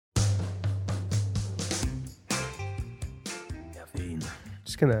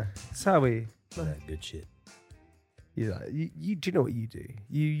Just gonna. That's how we. Good shit. You do you know what you do?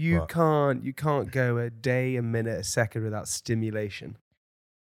 You What? can't go a day, a minute, a second without stimulation.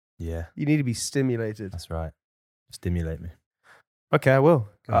 Yeah, You need to be stimulated. that's right. Stimulate me. Okay, I will.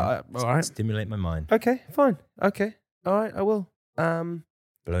 Go on. All right. Stimulate my mind. Okay, fine. Okay, all right, I will.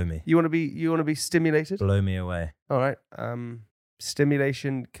 Blow me. You want to be stimulated? Blow me away. All right.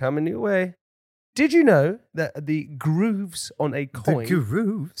 Stimulation coming your way. Did you know that the grooves on a coin? The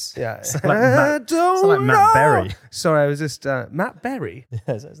grooves. Yeah. Sound like Matt- sound like Matt Berry. Sorry, I was just Matt Berry.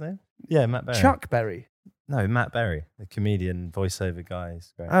 Yeah, is that his name? Yeah, Matt Berry. Chuck Berry. No, Matt Berry, the comedian voiceover guy.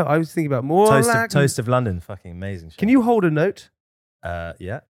 Is great. Oh, I was thinking about more Toast of London, fucking amazing show. Can you hold a note? Yeah.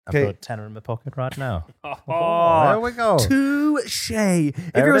 I've Okay. got a tenner in my pocket right now. Oh, there we go. touche.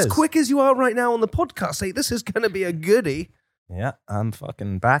 If There you're it as is. quick as you are right now on the podcast, say this is going to be a goodie. Yeah, I'm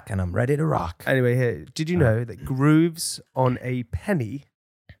fucking back and I'm ready to rock. Anyway, here, did you know that grooves on a penny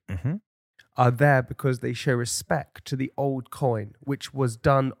Mm-hmm. are there because they show respect to the old coin, which was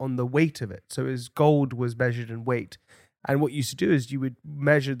done on the weight of it. So as gold was measured in weight. And what you used to do is you would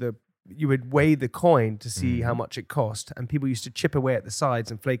weigh the coin to see how much it cost. And people used to chip away at the sides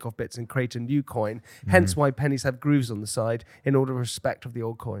and flake off bits and create a new coin. Hence why pennies have grooves on the side in order of respect of the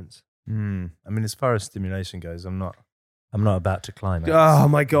old coins. I mean, as far as stimulation goes, I'm not about to climax. Oh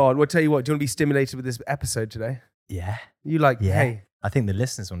my God. Well, tell you what, do you want to be stimulated with this episode today? Yeah. You like, Yeah. hey, I think the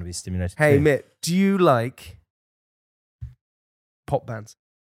listeners want to be stimulated hey, too. Mitt, do you like pop bands?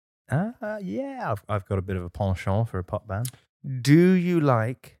 Yeah, I've got a bit of a penchant for a pop band. Do you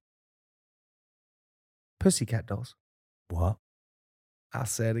like Pussycat Dolls? What? I'll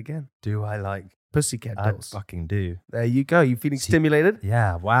say it again. Do I like? Pussycat I Dolls. fucking do. There you go. You feeling See- stimulated?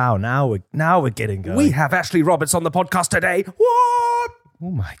 Yeah, wow, now we're getting going. We have Ashley Roberts on the podcast today. What?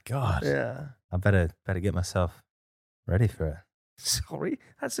 Oh my God. Yeah. I better get myself ready for it. Sorry,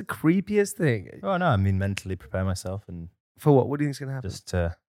 that's the creepiest thing. Oh no, I mean mentally prepare myself and For what? What do you think's going to happen? just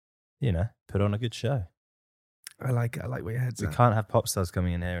put on a good show. I like it. I like where your head's We at. can't have pop stars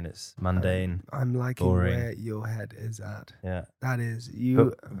coming in here and it's mundane. I'm liking boring. where your head is at. Yeah. That is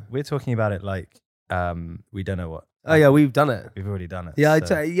you. But we're talking about it like we don't know what. Oh yeah, we've done it. We've already done it. Yeah,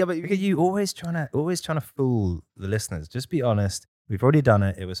 so. yeah, but Look at you always trying to fool the listeners. Just be honest. We've already done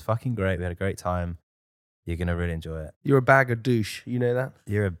it. It was fucking great. We had a great time. You're gonna really enjoy it. you're a bag of douche. You know that?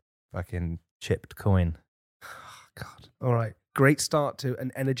 You're a fucking chipped coin. God. All right. Great start to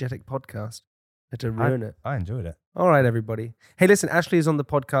an energetic podcast. Had to ruin it. I enjoyed it. All right, everybody. Hey, listen, Ashley is on the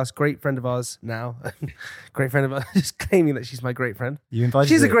podcast. Great friend of ours now. Great friend of ours. Just claiming that she's my great friend. You invited.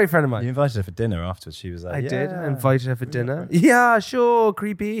 She's her, a great friend of You mine. invited her for dinner afterwards. She was like, I did. "Yeah, I invited her for yeah, dinner. great." Yeah, sure.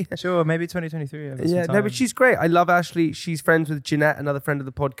 Creepy. Sure, maybe 2023. I've got Yeah, some no, time. but she's great. I love Ashley. She's friends with Jeanette, another friend of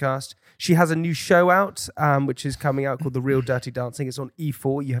the podcast. She has a new show out, which is coming out called The Real Dirty Dancing. It's on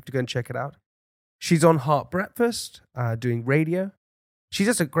E4. You have to go and check it out. She's on Heart Breakfast, doing radio. She's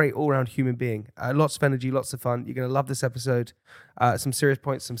just a great all-round human being. Lots of energy, lots of fun. You're going to love this episode. Some serious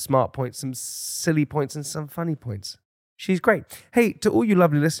points, some smart points, some silly points, and some funny points. She's great. Hey, to all you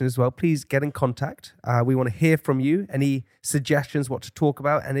lovely listeners as well, please get in contact. We want to hear from you. Any suggestions, what to talk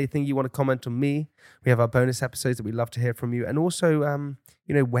about, anything you want to comment on me. We have our bonus episodes that we love to hear from you. And also,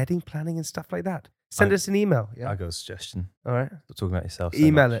 wedding planning and stuff like that. Send us an email. Yeah. I got a suggestion. All right. Stop talking about yourself. So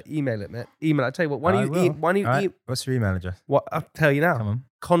Email much. it, mate. Email it. I tell you what, why I don't you, will. All right. What's your email address? what, I'll tell you now. Come on.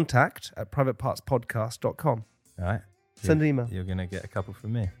 contact@privatepartspodcast.com. All right. Send an email. You're gonna get a couple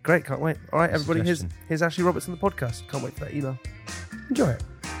from me. Great, can't wait. All right, everybody, Suggestion. here's Ashley Roberts on the podcast. Can't wait for that email. Enjoy it.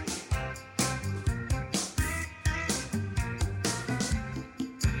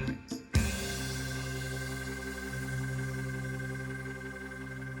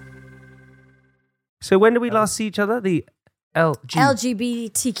 So when did we last see each other? The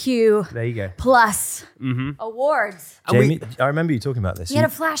LGBTQ There you go. plus Mm-hmm. awards. Jamie, I remember you talking about this. He had a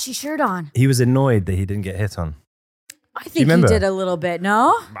flashy shirt on. He was annoyed that he didn't get hit on. I think he remember? did a little bit,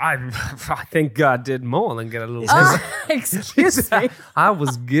 no? I think God did more than get a little. Excuse me. I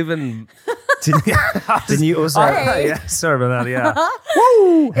was given. Didn't you also? Hey. Yeah, sorry about that. Yeah.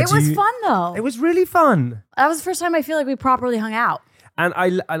 It was fun though. It was really fun. That was the first time I feel like we properly hung out. And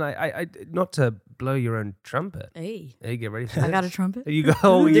I not to blow your own trumpet. Hey, Hey, get ready for I this. got a trumpet. You go.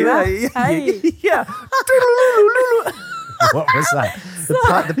 Oh Do yeah, that? yeah, Hey. yeah. What was that?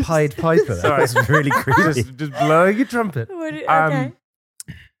 The Pied Piper. That was really creepy. just blowing your trumpet. Okay.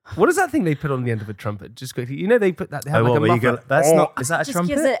 What is that thing they put on the end of a trumpet? Just quickly, you know they put that. They have Oh, like what, a where you muffler. go, that's not. Is that a Just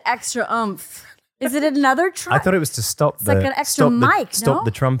trumpet? gives it extra oomph. Is it another I trumpet? thought it was to stop It's like an extra mic, Stop no?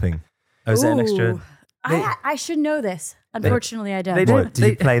 the trumping. Oh, is that an extra? Ooh. I should know this. Unfortunately, I don't. they don't- What, do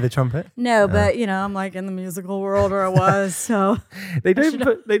you play the trumpet? No, but I'm like in the musical world, or I was. So They don't should-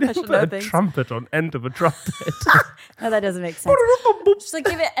 put, they I don't should put know a things. trumpet on end of a trumpet. no, that doesn't make sense. Just like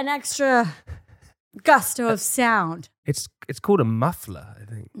give it an extra gusto of sound. It's called a muffler, I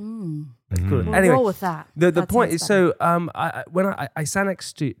think. It's called- We'll Anyway, roll with that. the That point sounds is, better. so when I sat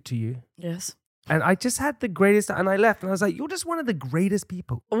next to you, Yes. and I just had the greatest, and I left, and I was like, "You're just one of the greatest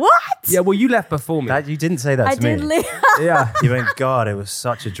people." What? Yeah, well, you left before me. That you didn't say that I to me. did. Yeah, You went, God, it was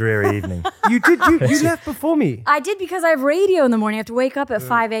such a dreary evening. you did. You left before me. I did because I have radio in the morning. I have to wake up at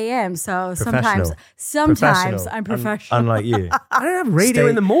 5 a.m. So sometimes Professional. I'm professional. Unlike you. I don't have radio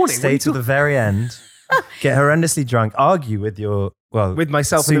in the morning. What are Stay you to the very end. Get horrendously drunk. Argue with your with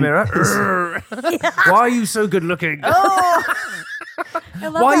myself in the mirror. Why are you so good looking? I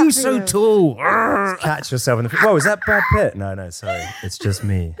love Why that are you for so tall? catch yourself in the. Whoa, is that Brad Pitt? No, sorry, it's just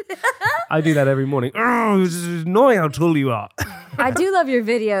me. I do that every morning. It's annoying how tall you are. I do love your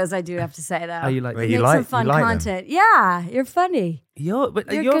videos. I do have to say that. How you like? Wait, You you make some like- fun you like them? content. Yeah, you're funny. You're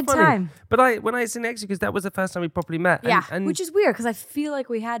You're a good funny. time. But when I sit next to you, because that was the first time we properly met. Yeah, and, which is weird because I feel like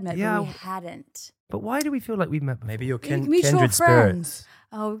we had met, Yeah. but we hadn't. but why do we feel like we've met before? Maybe you're Mutual kindred friends. spirits.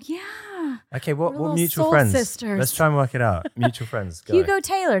 Oh yeah, Okay, what We're little mutual soul friends? sisters. Let's try and work it out. Mutual friends. Go. Hugo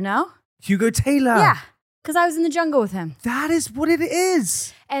Taylor. No, Hugo Taylor. yeah, because I was in the jungle with him, That is what it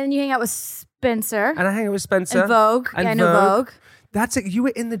is. and then you hang out with Spencer And I hang out with Spencer. and Vogue. And Yeah, I know Vogue. Vogue That's it. You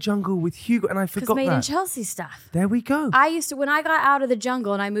were in the jungle with Hugo, and I because forgot Made in that. Chelsea stuff. There we go. I used to, when I got out of the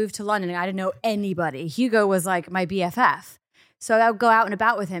jungle and I moved to London, I didn't know anybody. Hugo was like my BFF. So I would go out and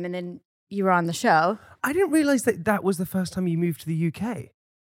about with him, and then you were on the show. I didn't realize that was the first time you moved to the UK.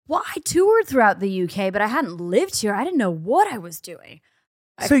 Well, I toured throughout the UK, but I hadn't lived here. I didn't know what I was doing.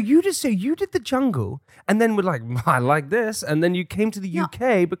 So you did the jungle, and then were like, I like this, and then you came to the No.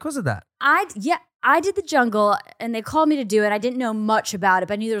 UK because of that. I did the jungle, and they called me to do it. I didn't know much about it,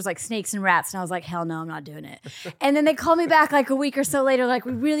 but I knew there was like snakes and rats, and I was like, hell no, I'm not doing it. And then they called me back like a week or so later, like,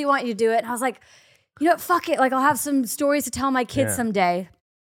 we really want you to do it. And I was like, you know what, fuck it. Like, I'll have some stories to tell my kids Yeah. someday.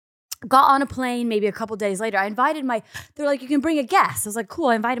 Got on a plane maybe a couple days later. I invited they're like, you can bring a guest. I was like, cool.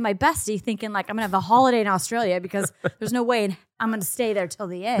 I invited my bestie thinking like I'm going to have a holiday in Australia because there's no way I'm going to stay there till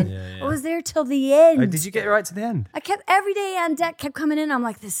the end. I was there till the end. Oh, did you get right to the end? I kept every day on deck, kept coming in. I'm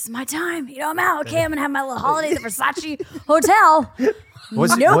like, this is my time. You know, I'm out. Okay, I'm gonna have my little holiday at the Versace Hotel.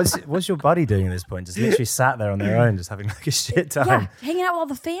 What's your buddy doing at this point? Just literally sat there on their own, just having like a shit time. Yeah, hanging out with all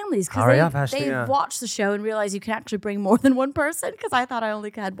the families Hurry up, because Ashley. they Yeah. watch the show and realize you can actually bring more than one person. Because I thought I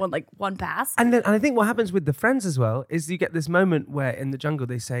only had one pass. And I think what happens with the friends as well is you get this moment where in the jungle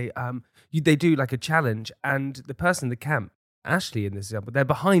they say they do like a challenge, and the person in the camp, Ashley in this example, they're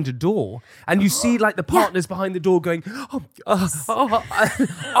behind a door, and you see like the partners behind the door going, and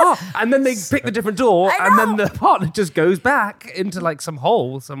then they pick the different door, I and then know. the partner just goes back into like some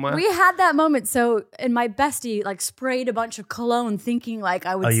hole somewhere. We had that moment. So, and my bestie like sprayed a bunch of cologne, thinking like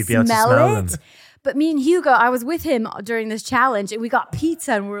I would you'd be able to smell it. them. But me and Hugo, I was with him during this challenge, and we got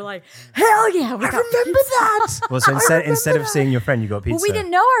pizza, and we were like, "Hell yeah!" We got remember pizza. that. Well, so instead of seeing your friend, you got pizza. Well, we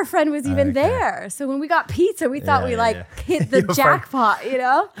didn't know our friend was even Okay. there. So when we got pizza, we thought we Yeah. hit the Your friend- jackpot, you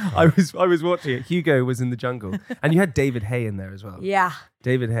know? I was watching it. Hugo was in the jungle, and you had David Hay in there as well. Yeah.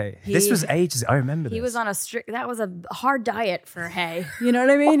 David Hay. This was ages. I remember this. He was on that was a hard diet for Hay. You know what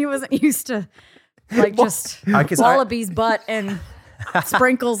I mean? He wasn't used to like just wallaby's butt and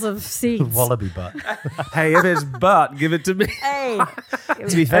sprinkles of seeds. Wallaby butt. Hey, if it's butt, give it to me. Hey.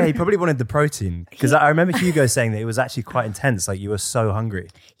 To be fair, he probably wanted the protein because I remember Hugo saying that it was actually quite intense. Like you were so hungry.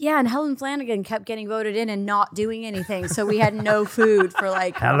 Yeah, and Helen Flanagan kept getting voted in and not doing anything. So we had no food for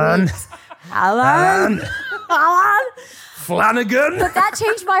like Helen. weeks. Helen. Flanagan. But that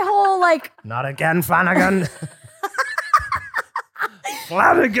changed my whole like Not again, Flanagan.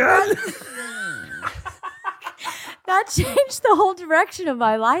 Flanagan. that changed the whole direction of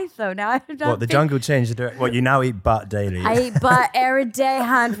my life though. Now I don't What, the think- jungle changed the direction? What, you now eat butt daily? I eat butt every day,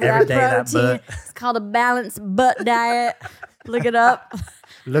 hon, for Every that day, that protein. butt. It's called a balanced butt diet. Look it up.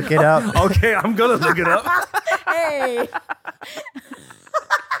 Look it up. Okay, I'm gonna look it up. Hey.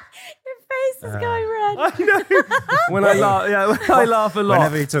 Your face is going red. I know. When I laugh a lot.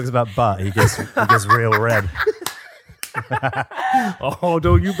 Whenever he talks about butt, he gets real red. Oh,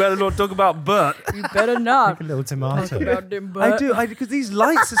 don't you better not talk about butt. You better not. A little tomato. About them butt. I do, because these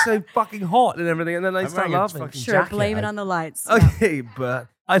lights are so fucking hot and everything, and then I start wearing a laughing. fucking Sure, jacket. blame it on the lights. Okay, but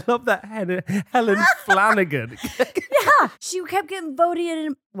I love that Helen Flanagan. Yeah, she kept getting voted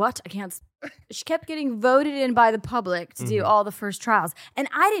in. What? I can't. She kept getting voted in by the public to do all the first trials, and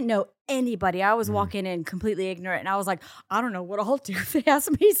I didn't know anybody. I was walking in completely ignorant, and I was like, I don't know what I'll do if they ask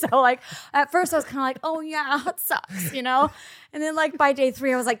me. So like at first I was kind of like, oh yeah, it sucks, you know? And then like by day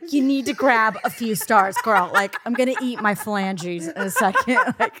 3, I was like, you need to grab a few stars, girl. Like I'm going to eat my phalanges in a second.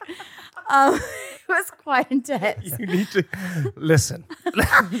 Like, it was quite intense. You need to listen.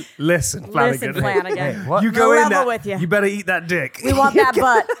 Listen, Flanagan. Listen, Flanagan. What? You go No in level there. with you. You better eat that dick. We want that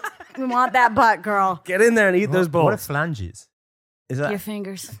butt. We want that butt, girl. Get in there and eat those What are balls. phalanges? Is that? Your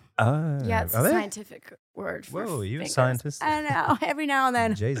fingers. Oh, Yeah, it's are a they? scientific word. For Whoa, you a fingers. scientist? I know. Every now and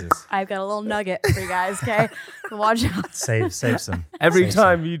then, Jesus. I've got a little nugget for you guys. Okay, so watch out. Save some. Every Save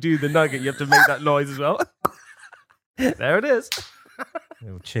time you do the nugget, you have to make that noise as well. There it is. some.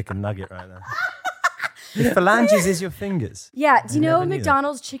 Little chicken nugget right there. The phalanges is your fingers. Yeah. Do you I know never knew that.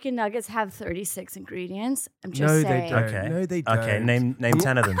 McDonald's chicken nuggets have 36 ingredients? I'm just No, they saying. don't. Okay. No, they don't. Okay, name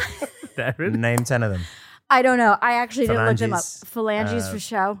 10 of them. There it is. Name 10 of them. I don't know. I actually didn't look them up. Phalanges, Phalanges for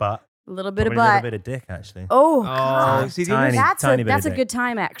show. But A little bit of probably a butt. little bit of dick, actually. Oh, God. Oh, see, Tiny- That's tiny bit that's of a dick. good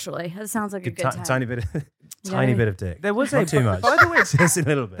time, actually. That sounds like a good time. Tiny bit of know tiny what I bit of dick. There was Not a too much. By the way, Just a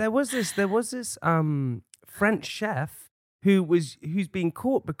little bit. there was this French chef who's being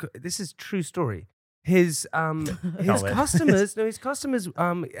caught because this is true story. His wait. customers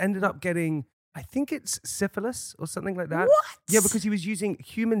ended up getting, I think it's syphilis or something like that. What? Yeah, because he was using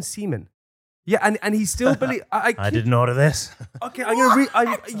human semen. Yeah, and he still believe. I didn't order this. Okay, I'm gonna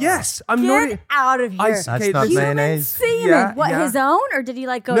read. Yes, I'm not. Get out of here. That's That's not this- Human mayonnaise. semen. Yeah, What, yeah. his own? Or did he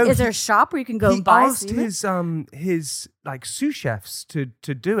like go, No, is there he- a shop where you can go He and buy asked semen? his like sous chefs to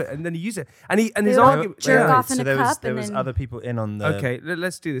do it, and then he used it. And his They would argument. jerk yeah. off in so a there was cup there and was then- other people in on the Okay,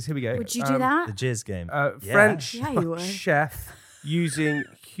 let's do this. Here we go. Would you do the that? jizz game. Yeah. French Yeah, you would. chef using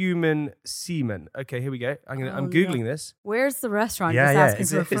human semen. Okay, here we go. I'm Oh, googling this. Where's the restaurant? Yeah, Just yeah. asking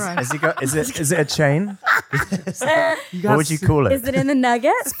for a friend. Is it a chain? What would you call it? Is it in the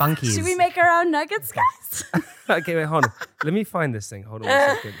nuggets? Spunkies. Should we make our own nuggets, guys? Okay, wait, hold on. Let me find this thing. Hold on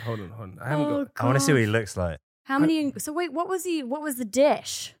a second. Hold on. I haven't got. I want to see what he looks like. How many? So wait, what was the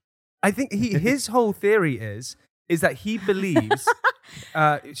dish? I think his whole theory is that he believes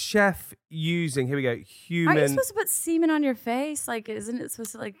chef using, here we go, Aren't you human. supposed to put semen on your face? Like, isn't it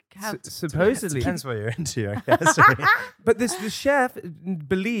supposed to like have? Supposedly, Depends what you're into, I guess. but the chef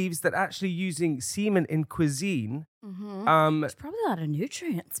believes that actually using semen in cuisine, There's probably a lot of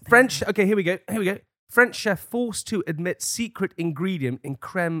nutrients. Man. French. Okay, here we go. French chef forced to admit secret ingredient in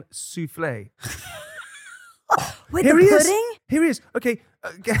creme soufflé. With Here the he pudding? is. Here he is. Okay.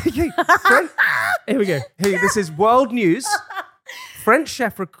 Here we go. This is world news. French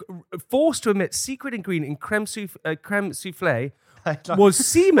chef forced to admit secret ingredient in creme soufflé was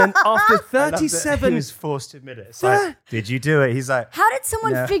semen after 37. He was forced to admit it. It's like, did you do it? He's like, How did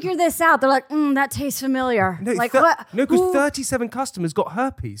someone No. figure this out? They're like, that tastes familiar. No, like what? No, because Who- 37 customers got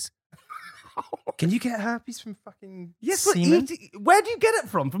herpes. can you get herpes from fucking Yes, but semen? where do you get it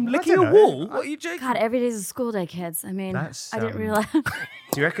from? From licking a don't know. wall? What are you joking? God, every day's a school day, kids. I mean, That's, I didn't um, realize. Do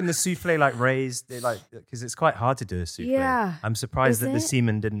you reckon the souffle like raised it, like, because it's quite hard to do a souffle? Yeah. I'm surprised Is that the it?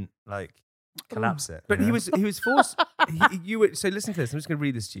 semen didn't like collapse it. But you he know? was forced. So listen to this. I'm just going to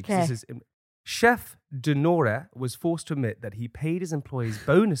read this to you. 'Cause Okay. This is, Chef Denore was forced to admit that he paid his employees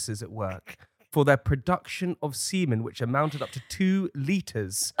bonuses at work for their production of semen, which amounted up to 2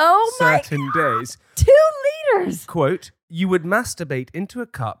 liters Oh my certain days. 2 liters. Quote, you would masturbate into a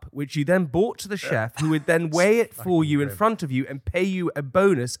cup, which you then brought to the chef, who would then weigh it for you in grim. front of you and pay you a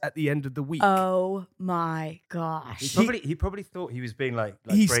bonus at the end of the week. Oh my gosh. He probably thought he was being like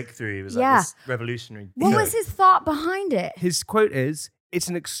He's- breakthrough. He was Yeah. like this revolutionary. What thing. was his thought behind it? His quote is, it's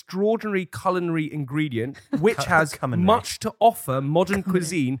an extraordinary culinary ingredient which has Culinary. much to offer modern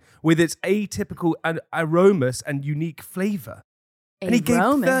cuisine with its atypical and aromas and unique flavor. And he gave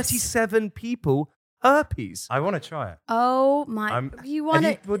Aromas. 37 people herpes. I want to try it. Oh my! I'm- You want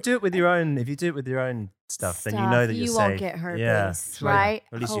to? We'll do it with your own. If you do it with your own stuff, then you know that you're you safe. won't get herpes, Yeah. right?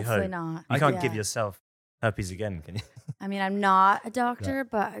 At least you Hopefully hope. not. You can't Yeah. give yourself herpes again, can you? I mean, I'm not a doctor,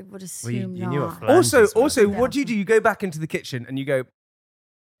 but I would assume you knew what not. phalanges Also, were. what do? You go back into the kitchen and you go,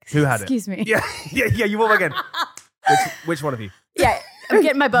 who had Excuse me. it? Yeah, you walk again. Which one of you? Yeah, I'm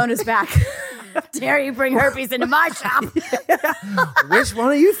getting my bonus back. Dare you bring herpes into my shop? Which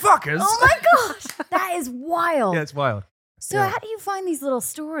one of you fuckers? Oh my gosh, that is wild. Yeah, it's wild. So yeah. how do you find these little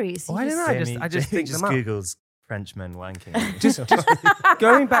stories? Oh, You I don't just- know. I just think just them up. Googles Frenchmen wanking. Just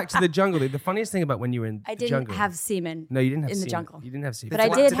going back to the jungle. The funniest thing about when you were in I the didn't jungle. have semen. No, you didn't have in the semen. jungle. You didn't have semen. But I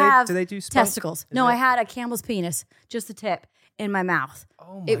did have do they do spunk? testicles. Is No, it- I had a camel's penis, just the tip, in my mouth.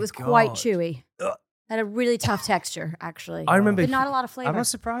 Oh It my was quite God. chewy. Had a really tough texture, actually. I remember but not a lot of flavor. I'm not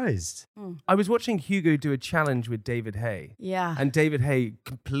surprised. I was watching Hugo do a challenge with David Hay. Yeah. And David Hay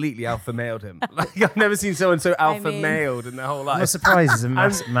completely alpha mailed him. Like I've never seen someone so alpha mailed in their whole I'm life. not surprised. He's a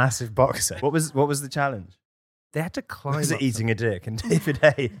massive boxer. What was the challenge? They had to climb. Was it up eating a dick? And David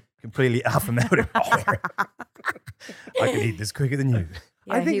Hay completely alpha mailed him. I can eat this quicker than you.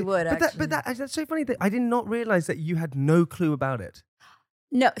 Yeah, he would, actually. That's so funny that I did not realize that you had no clue about it.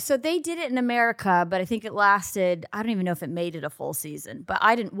 No, so they did it in America, but I think it lasted, I don't even know if it made it a full season, but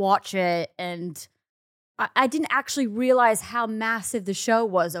I didn't watch it and I didn't actually realize how massive the show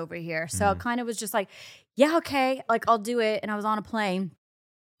was over here. So it kind of was just like, yeah, okay, like I'll do it. And I was on a plane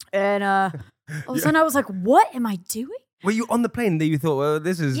and all of a sudden I was like, what am I doing? Were you on the plane that you thought, well,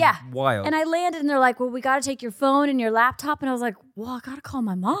 this is wild? And I landed and they're like, well, we got to take your phone and your laptop. And I was like, well, I got to call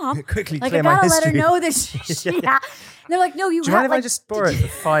my mom. Quickly like, clear I my got to let her history. know this. And they're like, no, you Do you mind have if I like, just borrow it for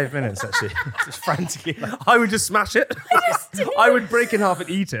 5 minutes, actually? Just frantically. I would just smash it. I would break in half and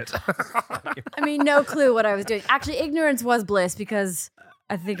eat it. I mean, no clue what I was doing. Actually, ignorance was bliss because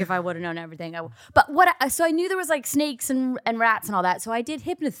I think if I would have known everything, so I knew there was like snakes and rats and all that. So I did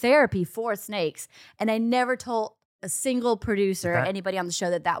hypnotherapy for snakes, and I never told a single producer, anybody on the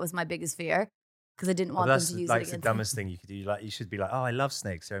show, that was my biggest fear because I didn't want them to use it That's against the dumbest thing you could do. Like, you should be like, oh, I love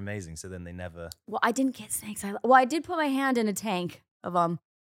snakes; they're amazing. So then they never. Well, I didn't get snakes. I did put my hand in a tank of them,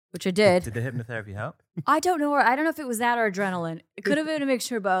 which I did. Did the hypnotherapy help? I don't know. I don't know if it was that or adrenaline. It could have been a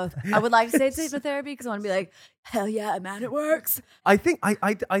mixture of both. I would like to say it's hypnotherapy because I want to be like, hell yeah, man, it works. I think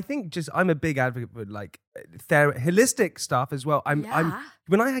just I'm a big advocate for like holistic stuff as well. I'm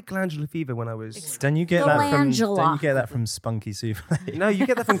when I had glandular fever when I was Don't you get that from Spunky Souffle? no, you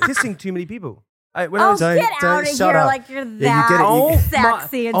get that from kissing too many people. Get out of here like you're that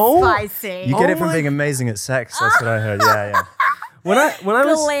sexy and spicy. You get it from being amazing at sex. That's what I heard. Yeah. When I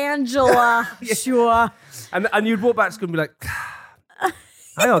was glandula, sure. And you'd walk back to school and be like,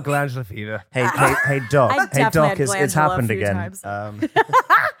 I got glandular fever. Hey, Doc. I definitely had it's happened glandula a few again.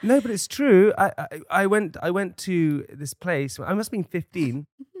 No, but it's true. I went to this place. I must have been 15,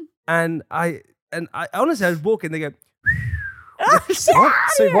 and I honestly I was walking. They go. What?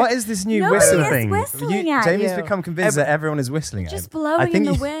 So what is this new Nobody whistle is thing? whistling at Jamie's you. become convinced that everyone is whistling at him. Just blowing in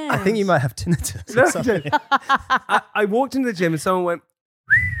the wind. I think you might have tinnitus. Or something. I walked into the gym and someone went,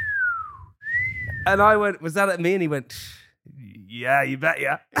 and I went, was that at me? And he went, yeah, you bet,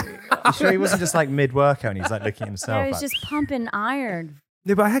 yeah. You sure he wasn't just like mid-workout and he's like looking at himself? He was just pumping iron.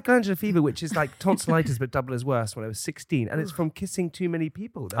 No, but I had glandular fever, which is like tonsillitis, but double as worse when I was 16. And it's from kissing too many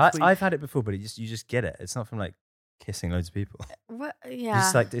people. I've had it before, but you just get it. It's not from like kissing loads of people. What? Yeah.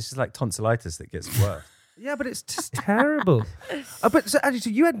 It's just like tonsillitis that gets worse. Yeah, but it's just terrible. But so actually, so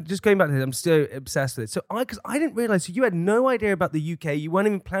you had, just going back to this, I'm so obsessed with it. So because I didn't realize, so you had no idea about the UK. You weren't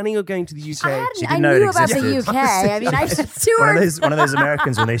even planning on going to the UK. I knew about the UK. I mean, I toured. One of those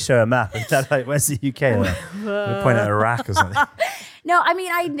Americans when they show a map and they're like, "Where's the UK?" They point at Iraq or something. No, I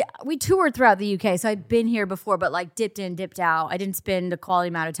mean, we toured throughout the UK, so I'd been here before, but like dipped in, dipped out. I didn't spend a quality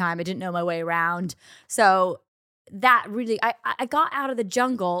amount of time. I didn't know my way around, so. That really, I got out of the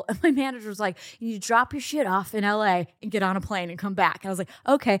jungle and my manager was like, you need to drop your shit off in LA and get on a plane and come back. And I was like,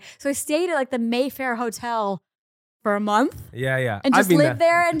 okay. So I stayed at like the Mayfair Hotel for a month. Yeah. And just lived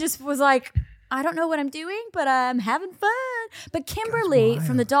there and just was like, I don't know what I'm doing, but I'm having fun. But Kimberly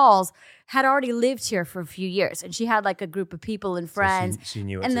from the Dolls had already lived here for a few years and she had like a group of people and friends. So she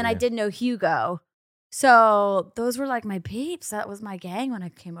knew what and to then do. I did know Hugo. So those were like my peeps. That was my gang when I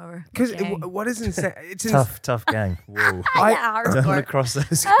came over. Because what is insane? It's tough gang. Whoa. Yeah, Don't want to cross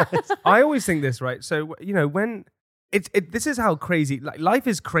those guys. I always think this, right? So, you know, when this is how crazy, like life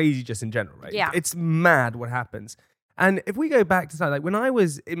is crazy just in general, right? Yeah. It's mad what happens. And if we go back to something like when I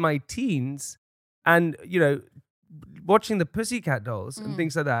was in my teens and, you know, watching the Pussycat Dolls and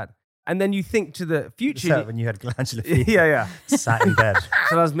things like that, and then you think to the future. So when you had glandular fever. Yeah. Sat in bed.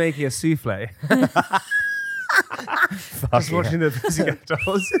 So I was making a souffle. Just watching the Pussycat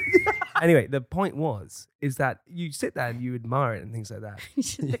Dolls. Anyway, the point is that you sit there and you admire it and things like that.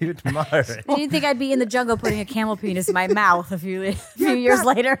 You admire it. I didn't think I'd be in the jungle putting a camel penis in my mouth a few years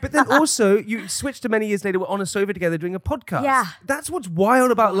later. But then also, you switched to many years later, we're on a sofa together doing a podcast. Yeah. That's what's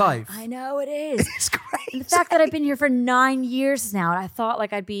wild about life. I know it is. It's crazy. And the fact that I've been here for 9 years now, and I thought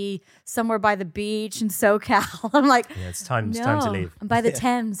like I'd be somewhere by the beach in SoCal. I'm like, Yeah, it's time no. to leave. I'm by the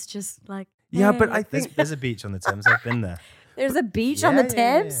Thames, just like, Yeah, hey. but I think There's a beach on the Thames. I've been there. There's a beach on the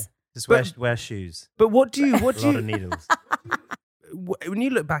Thames? Just wear shoes. But what do A you lot of needles. when you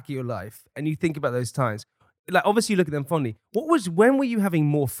look back at your life and you think about those times? Like obviously you look at them fondly. When were you having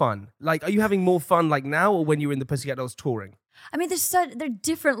more fun? Like, are you having more fun like now or when you were in the Pussycat Dolls touring? I mean, there are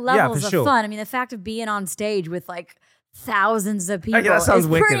different levels of sure. fun. I mean, the fact of being on stage with like thousands of people that sounds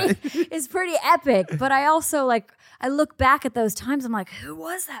wicked. is pretty epic. But I also I look back at those times. I'm like, who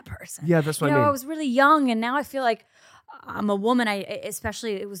was that person? Yeah, that's what you I know, mean. I was really young, and now I feel like I'm a woman.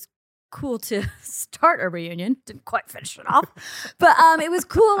 Especially it was cool to start a reunion. Didn't quite finish it off, but it was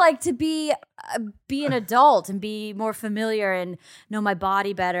cool to be an adult and be more familiar and know my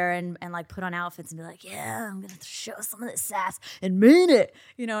body better and like put on outfits and be like, yeah, I'm gonna show some of this sass and mean it.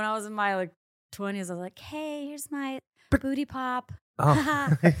 You know, when I was in my 20s, I was like, hey, here's my booty pop.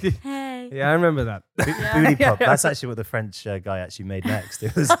 Oh. Hey. Yeah, I remember that. Booty pop. That's actually what the French guy actually made next.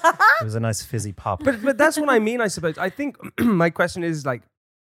 It was a nice fizzy pop. But that's what I mean, I suppose. I think my question is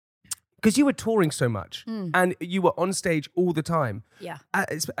because you were touring so much and you were on stage all the time. Yeah.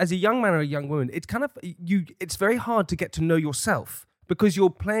 As a young man or a young woman, it's kind of it's very hard to get to know yourself because you're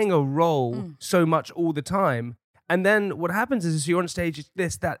playing a role so much all the time. And then what happens is you're on stage, it's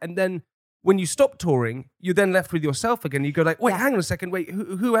this, that, and then when you stop touring, you're then left with yourself again. You go wait, hang on a second, wait,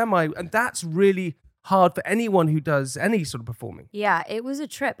 who am I? And that's really hard for anyone who does any sort of performing. Yeah, it was a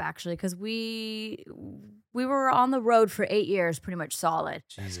trip actually because we were on the road for 8 years, pretty much solid.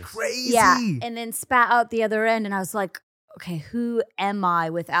 Jesus. Crazy. Yeah, and then spat out the other end, and I was like, okay, who am I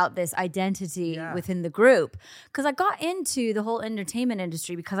without this identity within the group? Because I got into the whole entertainment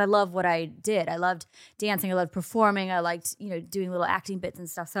industry because I love what I did. I loved dancing, I loved performing, I liked doing little acting bits and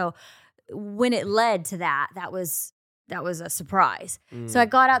stuff. So when it led to that was a surprise. So I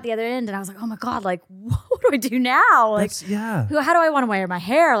got out the other end and I was like, oh my God, what do I do now? How do I want to wear my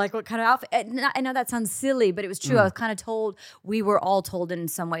hair? What kind of outfit? I know that sounds silly, but it was true. I was kind of told, we were all told in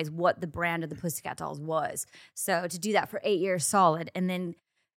some ways what the brand of the Pussycat Dolls was. So to do that for 8 years solid and then,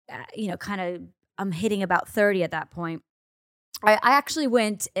 I'm hitting about 30 at that point. I actually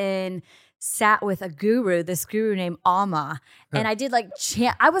went and sat with this guru named Amma, and I did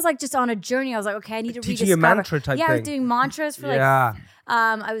chant. I was just on a journey. I was like, okay, I need to teaching rediscover. a mantra type I thing. was doing mantras for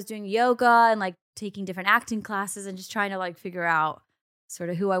I was doing yoga and taking different acting classes and just trying to figure out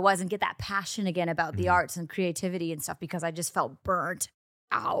sort of who I was and get that passion again about the arts and creativity and stuff because I just felt burnt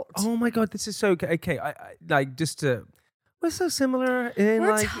out. Oh my God, this is so okay. I just to. We're so similar in We're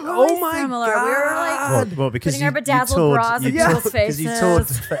totally totally oh my similar. God. We were Well, because putting our bedazzled bras in people's because you faces. toured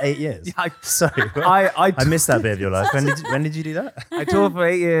for 8 years. Yeah, Sorry, I missed that bit of your life. When did you do that? I toured for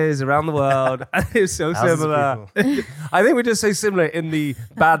 8 years around the world. It's so Thousands similar. of I think we're just so similar in the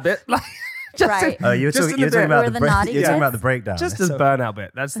bad bit. Right. Oh, you're Just talking in the bit. about We're the the naughty you're talking about kids. the breakdown. Just the burnout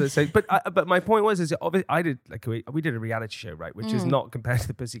bit. That's the same. But my point was obviously I did we did a reality show, right, which is not compared to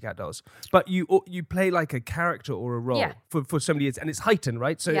the Pussycat Dolls. But you play a character or a role for so many years, and it's heightened,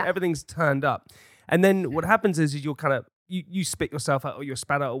 right? So everything's turned up, and then what happens is you're kind of you spit yourself out or you're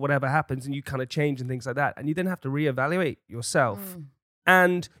spat out or whatever happens, and you kind of change and things like that, and you then have to reevaluate yourself,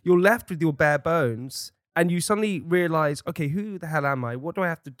 and you're left with your bare bones. And you suddenly realize, okay, who the hell am I? What do I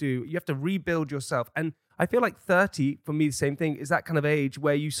have to do? You have to rebuild yourself. And I feel like 30, for me, the same thing, is that kind of age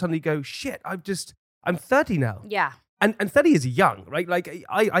where you suddenly go, shit, I'm 30 now. Yeah. And 30 is young, right?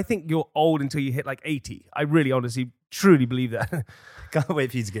 I think you're old until you hit 80. I really honestly, truly believe that. Can't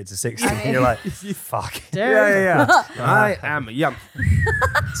wait for you to get to 60. And you're like, fuck. Yeah. I am young.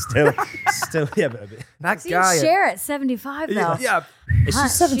 Still, yeah, but a bit. That See, guy. Cher at 75 though. Yeah. Is she Huh,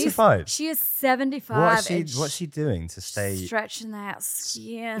 75? She is 75. What's she doing to stay? Stretching that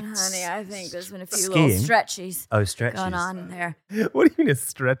skin, honey. I think there's been a few Skiing? little stretchies Oh, stretches. going on there. What do you mean a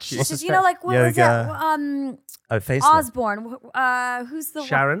stretchy? It's What's just, a what was that? Yoga. Oh, face. Osborne. Who's the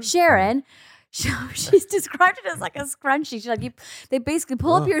Sharon? one? Sharon. She's described it as a scrunchie. She's they basically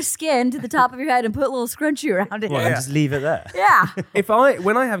pull up your skin to the top of your head and put a little scrunchie around it. Well, and just leave it there. Yeah.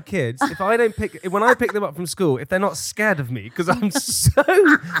 When I have kids, when I pick them up from school, if they're not scared of me because I'm so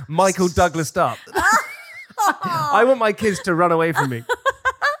Michael Douglased up, I want my kids to run away from me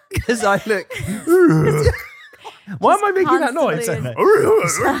because I look. Why am I making that noise? constantly-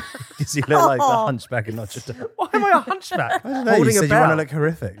 Because you look like the hunchback in Notre Dame. Why am I a hunchback No, you holding a said you want to bell? look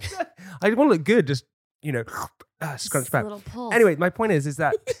horrific. I want to look good, just scrunch Just back. a little pull. Anyway, my point is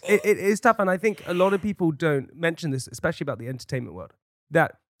that it is tough, and I think a lot of people don't mention this, especially about the entertainment world.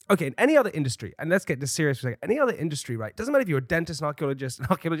 That in any other industry, and let's get this serious for a second. Any other industry, right? Doesn't matter if you're a dentist, an archaeologist,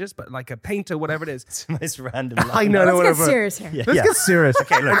 but a painter, whatever it is. It's the most random. I know. Let's whatever. get serious here. Yeah, Let's yeah. get serious.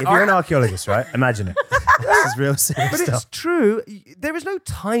 Okay, look, if you're an archaeologist, right? Imagine it. This is real serious But it's stuff. true. There is no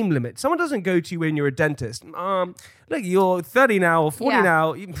time limit. Someone doesn't go to you when you're a dentist. Look, you're 30 now or 40 Yeah.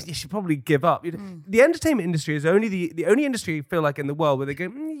 now. You should probably give up. The entertainment industry is only the only industry I feel like in the world where they go,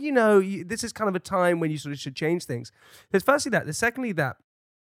 this is kind of a time when you sort of should change things. There's firstly that. There's secondly that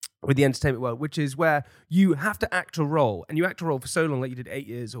with the entertainment world, which is where you have to act a role, and you act a role for so long, like you did 8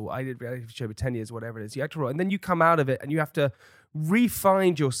 years, or I did reality show for 10 years, whatever it is. You act a role, and then you come out of it, and you have to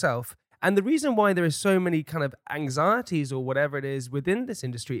re-find yourself. And the reason why there is so many kind of anxieties or whatever it is within this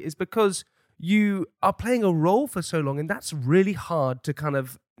industry is because you are playing a role for so long, and that's really hard to kind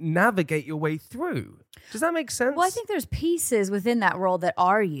of navigate your way through. Does that make sense? Well, I think there's pieces within that role that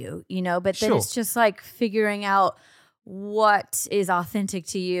are you, but then Sure. it's just like figuring out what is authentic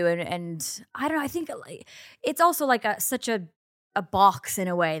to you. And I don't know, I think it's also like such a box in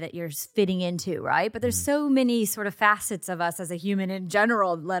a way that you're fitting into, right? But there's so many sort of facets of us as a human in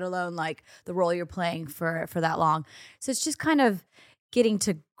general, let alone like the role you're playing for that long. So it's just kind of getting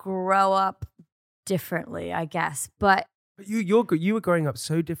to grow up differently, I guess. But you were growing up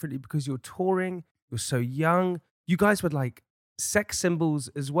so differently because you're touring, you're so young. You guys were like sex symbols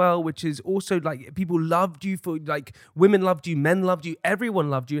as well, which is also like people loved you for, like, women loved you, men loved you, everyone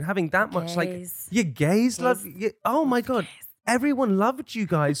loved you. And having that much gays. like, your gays loved you. Oh my God. Everyone loved you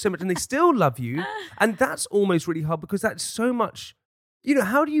guys so much, and they still love you. And that's almost really hard because that's so much,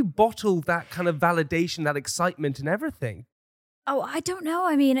 how do you bottle that kind of validation, that excitement and everything? Oh, I don't know.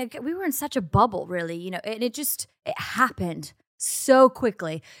 I mean, we were in such a bubble, really, and it happened so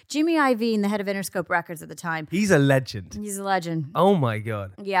quickly. Jimmy Iovine, the head of Interscope Records at the time. He's a legend. He's a legend. Oh my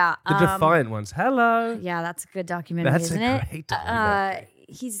God. Yeah. The Defiant Ones. Hello. Yeah, that's a good documentary, That's isn't a it? great documentary.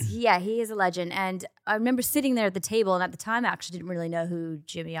 He is a legend. And I remember sitting there at the table, and at the time I actually didn't really know who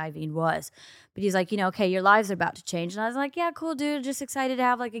Jimmy Iovine was. But he's like, okay, your lives are about to change. And I was like, yeah, cool, dude. Just excited to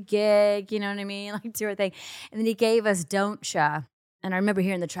have like a gig, you know what I mean? Like do our thing. And then he gave us Don't Cha. And I remember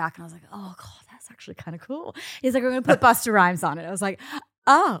hearing the track, and I was like, oh, God, that's actually kind of cool. He's like, we're going to put Busta Rhymes on it. I was like,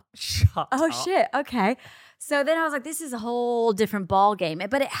 oh, Shut up. shit. Okay. So then I was like, this is a whole different ball game.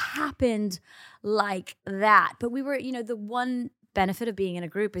 But it happened like that. But we were, the one benefit of being in a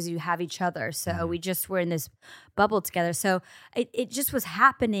group is you have each other. So we just were in this bubble together. So it just was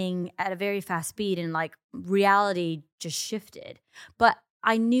happening at a very fast speed, and like reality just shifted. But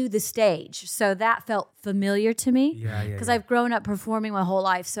I knew the stage, so that felt familiar to me. Yeah. Because I've grown up performing my whole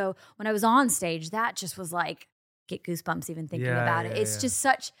life. So when I was on stage, that just was like, get goosebumps even thinking about it. It's just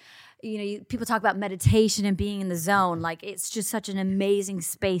such, people talk about meditation and being in the zone. Like it's just such an amazing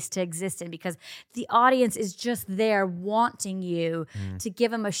space to exist in, because the audience is just there wanting you to give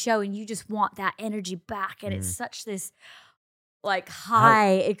them a show, and you just want that energy back. And it's such this like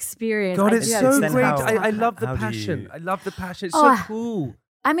high experience. God, it's so Then great. how- I love the how do passion. you- I love the passion. It's Oh, so cool.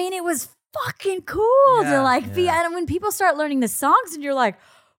 I mean, it was fucking cool Yeah, to like be, and when people start learning the songs and you're like,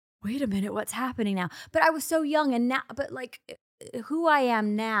 wait a minute, what's happening now? But I was so young, and now, but like who I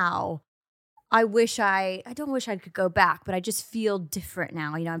am now, I don't wish I could go back, but I just feel different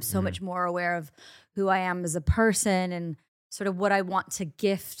now. I'm so much more aware of who I am as a person and sort of what I want to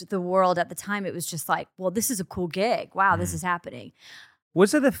gift the world. At the time, it was just like, well, this is a cool gig. Wow, this is happening.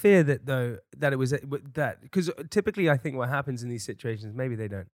 Was there the fear that it was that, because typically I think what happens in these situations, maybe they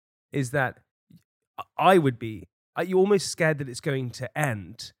don't, is that you're almost scared that it's going to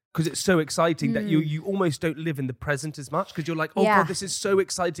end because it's so exciting that you almost don't live in the present as much, because you're like, oh God, this is so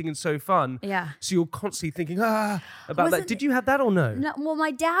exciting and so fun. Yeah. So you're constantly thinking about that. Wasn't- Did you have that or no? No, well,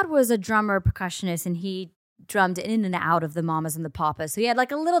 my dad was a drummer, percussionist, and he drummed in and out of the Mamas and the Papas. So he had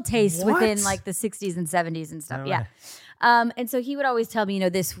like a little taste What? within like the 60s and 70s and stuff. No Yeah. way. And so he would always tell me,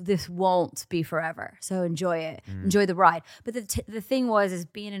 this won't be forever. So enjoy it. Enjoy the ride. But the thing is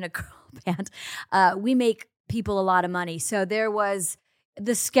being in a girl band, we make people a lot of money. So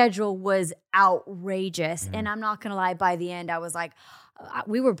the schedule was outrageous. And I'm not going to lie, by the end, I was like,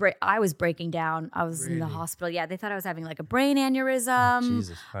 I was breaking down. I was in the Really? hospital. Yeah, they thought I was having like a brain aneurysm.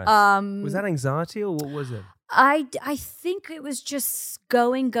 Jesus Christ. Was that anxiety or what was it? I think it was just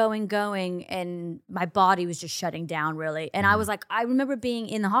going, and my body was just shutting down, really. And I was like, I remember being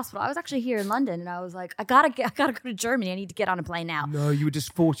in the hospital. I was actually here in London, and I was like, I gotta go to Germany. I need to get on a plane now. No, you were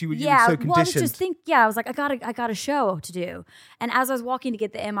just forced. You were Yeah, so conditioned. well, I was like, I got a show to do. And as I was walking to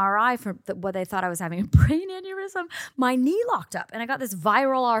get the MRI for what they thought I was having a brain aneurysm, my knee locked up, and I got this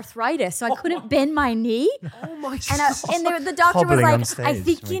viral arthritis, so I couldn't bend my knee. Oh my And the doctor was Hobbling on like, stage. I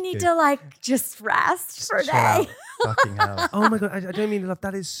think you Like, need good. to like just rest for a Chill out. day. Fucking hell. Oh my God, I don't mean to laugh.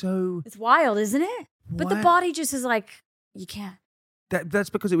 That is so. It's wild, isn't it? But the What? body just is like, you can't. That's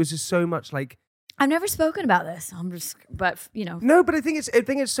because it was just so much like. I've never spoken about this. But No, but I think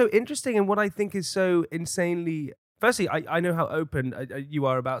it's so interesting, and what I think is so insanely. Firstly, I know how open you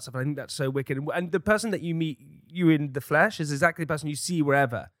are about stuff. I think that's so wicked, and the person that you meet you in the flesh is exactly the person you see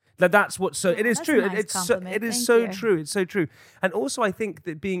wherever. That's what's so. It is that's true. a nice It's so, compliment. it is Thank so you. true. It's so true. And also, I think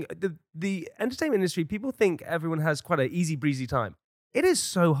that being the entertainment industry, people think everyone has quite an easy breezy time. it is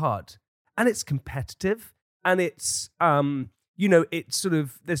so hard, and it's competitive, and it's it's sort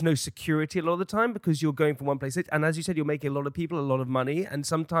of, there's no security a lot of the time because you're going from one place. And as you said, you're making a lot of people a lot of money. And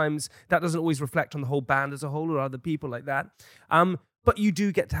sometimes that doesn't always reflect on the whole band as a whole or other people like that. But you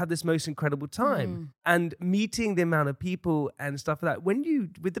do get to have this most incredible time and meeting the amount of people and stuff like that.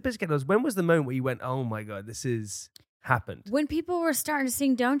 With the Pussycat Dolls, when was the moment where you went, oh my God, this is happened? When people were starting to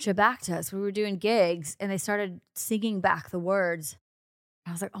sing Don't Ya back to us, we were doing gigs and they started singing back the words.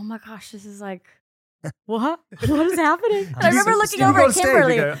 I was like, oh my gosh, this is like, what is happening? And I remember looking over at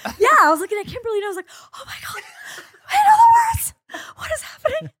Kimberly. Yeah, I was looking at Kimberly and I was like, oh my God, I know the words. What is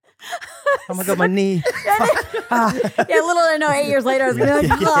happening? Oh my God, my knee. Yeah, little did I know 8 years later I was gonna be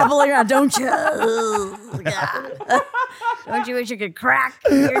like hobbling around. Don't you? Don't you wish you could crack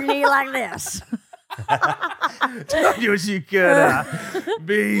your knee like this? Don't you wish you could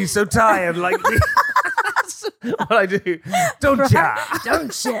be so tired like me? What I do? Don't ya?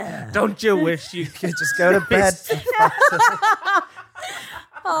 Don't you? Don't you wish you could Just go to bed.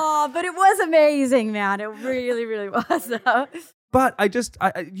 Oh, but it was amazing, man. It really, really was. Though. But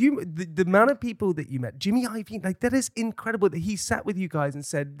the amount of people that you met, Jimmy Iovine, like that is incredible that he sat with you guys and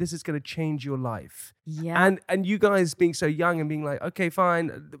said, this is going to change your life. Yeah. And you guys being so young and being like, okay,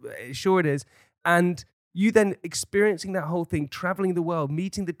 fine, sure it is. And you then experiencing that whole thing, traveling the world,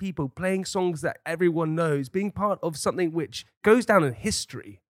 meeting the people, playing songs that everyone knows, being part of something which goes down in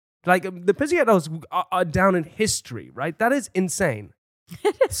history. Like the Pussycat Dolls are down in history, right? That is insane.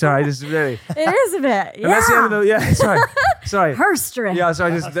 Sorry, just really. It is a bit. Yeah. And that's the end of sorry. Herstory. Yeah,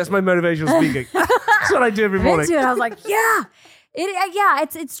 sorry. That's my motivational speaking. That's what I do every morning. Into it, I was like, yeah,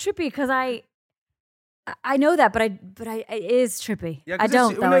 it's trippy because I know that, but it is trippy. Yeah, I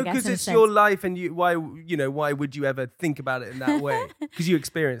don't though. Because it's your life, and why would you ever think about it in that way? Because you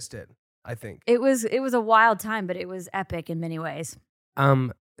experienced it. I think it was a wild time, but it was epic in many ways.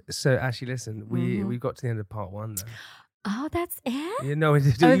 So Ashley, listen, we got to the end of part 1 then. Oh, that's it? Yeah, no,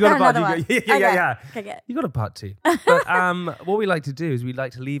 you got a part 2. Yeah. Okay. You got a part 2. But what we like to do is we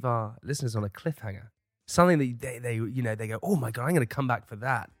like to leave our listeners on a cliffhanger. Something that they go, oh my God, I'm going to come back for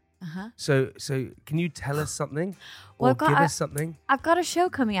that. Uh-huh. So can you tell us something Well, or give us something? I've got a show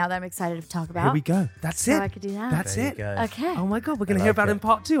coming out that I'm excited to talk about. Here we go. That's it. I could do that. That's There you it. go. Okay. Oh my God, we're going to hear about it in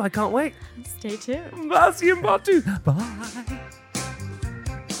part 2. I can't wait. Stay tuned. I'll see you in part 2. Bye.